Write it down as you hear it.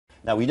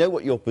Now, we know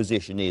what your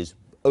position is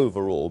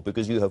overall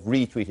because you have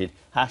retweeted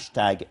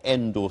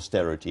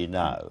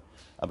 #EndAusterityNow.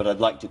 But I'd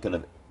like to kind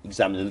of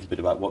examine a little bit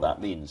about what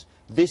that means.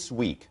 This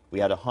week, we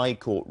had a High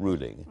Court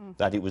ruling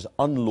that it was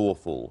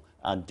unlawful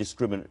and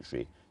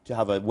discriminatory to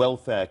have a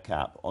welfare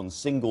cap on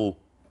single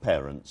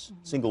parents,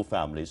 single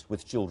families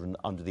with children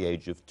under the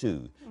age of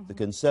 2. The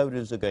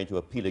Conservatives are going to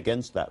appeal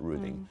against that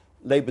ruling.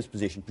 Labour's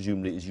position,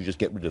 presumably, is you just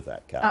get rid of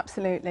that cap.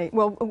 Absolutely.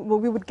 Well,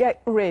 we would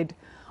get rid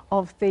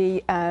of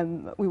the...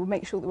 we would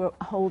make sure that we're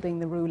holding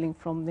the ruling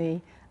from the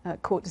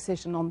court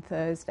decision on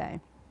Thursday.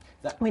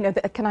 We know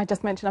that, can I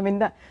just mention, I mean,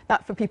 that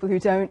for people who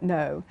don't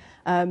know,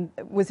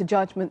 was a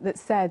judgment that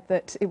said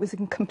that it was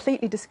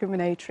completely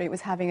discriminatory, it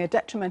was having a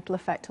detrimental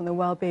effect on the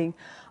well-being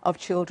of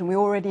children. We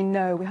already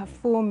know we have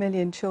 4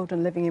 million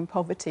children living in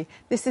poverty.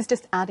 This is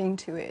just adding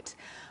to it.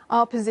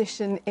 Our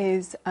position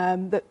is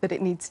that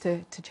it needs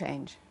to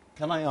change.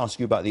 Can I ask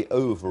you about the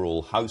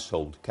overall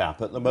household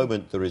cap? At the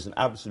moment, there is an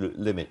absolute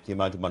limit, the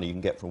amount of money you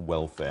can get from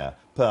welfare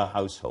per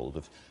household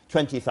of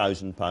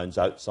 £20,000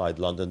 outside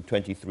London,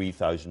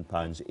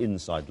 £23,000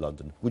 inside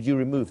London. Would you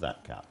remove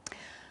that cap?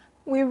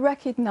 We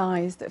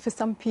recognise that for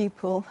some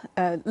people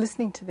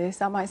listening to this,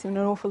 that might seem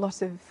an awful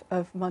lot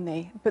of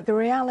money. But the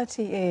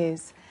reality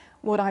is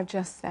what I've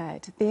just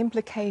said, the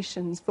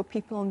implications for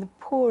people on the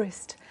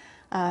poorest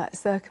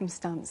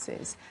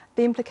circumstances,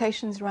 the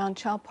implications around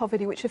child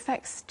poverty, which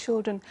affects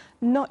children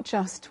not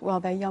just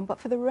while they're young, but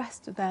for the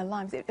rest of their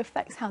lives. It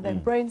affects how their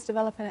brains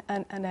develop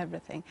and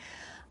everything.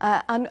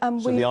 So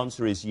the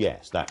answer is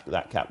yes,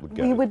 that cap would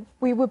go?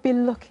 We would be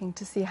looking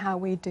to see how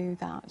we do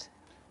that.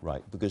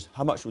 Right, because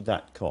how much would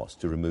that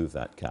cost to remove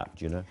that cap,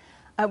 do you know?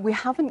 We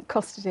haven't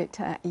costed it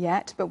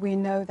yet, but we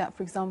know that,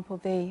 for example,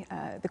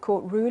 the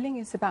court ruling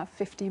is about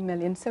 50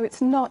 million. So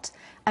it's not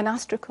an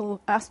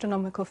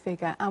astronomical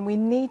figure, and we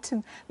need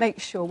to make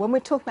sure, when we're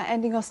talking about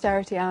ending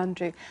austerity,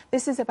 Andrew,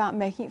 this is about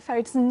making it fair.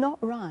 It's not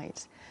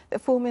right that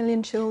 4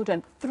 million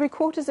children,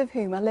 3/4 of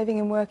whom are living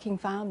in working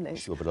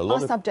families,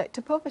 are subject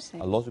to poverty.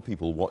 A lot of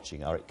people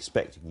watching are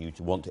expecting you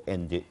to want to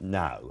end it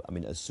now, I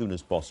mean, as soon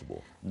as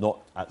possible, not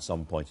at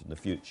some point in the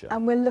future.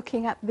 And we're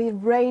looking at the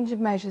range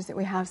of measures that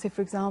we have. So,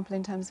 for example,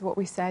 in terms of what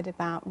we said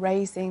about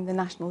raising the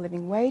national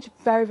living wage,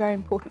 very, very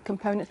important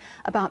component,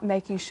 about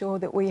making sure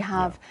that we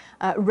have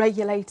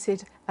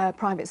regulated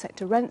private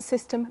sector rent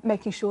system,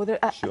 making sure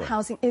that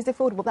housing is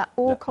affordable. That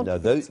all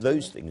contributes. No,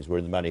 those things were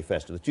in the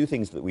manifesto. The two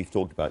things that we've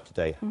talked about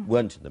today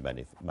weren't in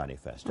the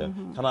manifesto.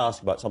 Can I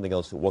ask about something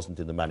else that wasn't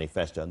in the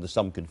manifesto and there's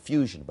some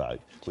confusion about,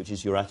 which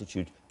is your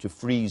attitude to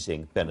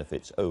freezing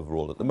benefits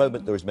overall? At the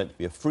moment, there is meant to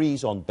be a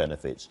freeze on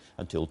benefits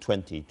until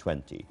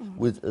 2020.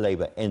 Would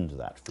Labour end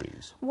that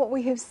freeze? What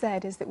we have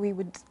said is that we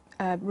would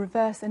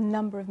reverse a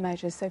number of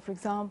measures. So, for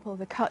example,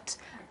 the cut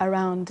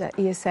around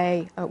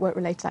ESA,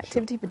 work-related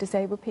activity for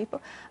disabled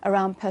people,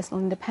 around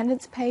personal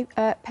independence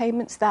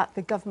payments that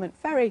the government,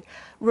 very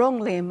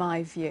wrongly in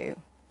my view,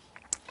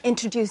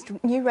 introduced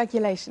new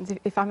regulations,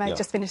 if I may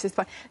just finish this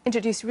point,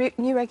 introduced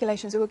new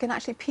regulations that were going to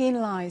actually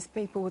penalise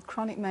people with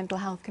chronic mental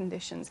health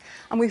conditions.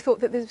 And we thought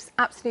that this was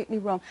absolutely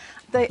wrong.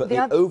 But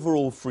the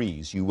overall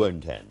freeze you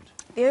won't end?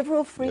 The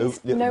overall freeze,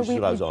 no,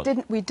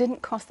 we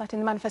didn't cost that in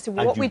the manifesto.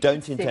 And you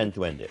don't intend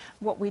to end it?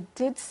 What we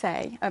did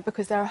say,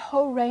 because there are a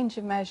whole range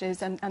of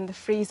measures, and the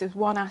freeze is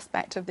one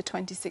aspect of the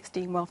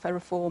 2016 Welfare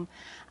Reform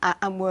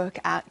and Work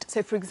Act.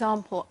 So, for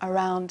example,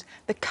 around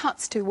the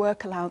cuts to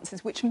work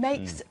allowances, which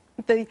makes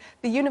the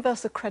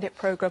universal credit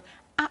programme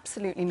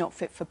absolutely not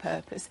fit for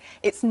purpose.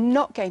 It's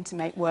not going to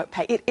make work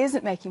pay. It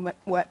isn't making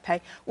work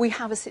pay. We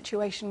have a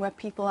situation where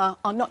people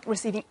are not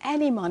receiving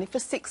any money for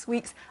 6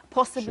 weeks,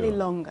 possibly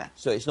longer.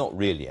 So it's not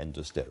really end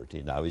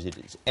austerity now, is it?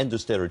 It's end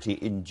austerity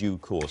in due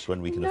course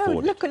when we can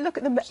afford it. Look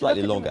at the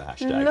slightly longer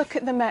hashtag.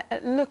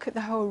 Look at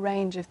the whole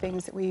range of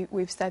things that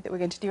we've said that we're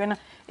going to do, and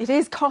it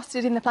is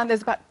costed in the plan.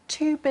 There's about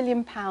 £2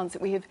 billion that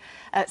we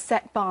have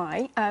set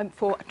by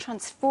for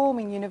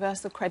transforming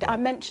universal credit. I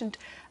mentioned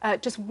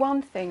just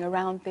one thing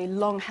around the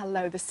long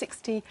hello, the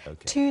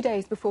 62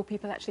 days before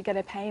people actually get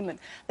a payment.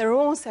 There are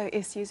also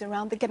issues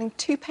around the getting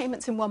 2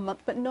 payments in 1 month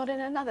but not in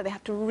another. They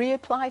have to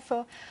reapply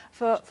for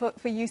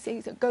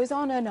UC. It goes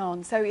on and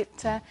on. So you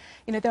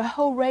know, there are a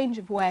whole range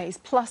of ways,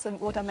 plus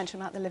what I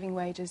mentioned about the living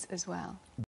wages as well.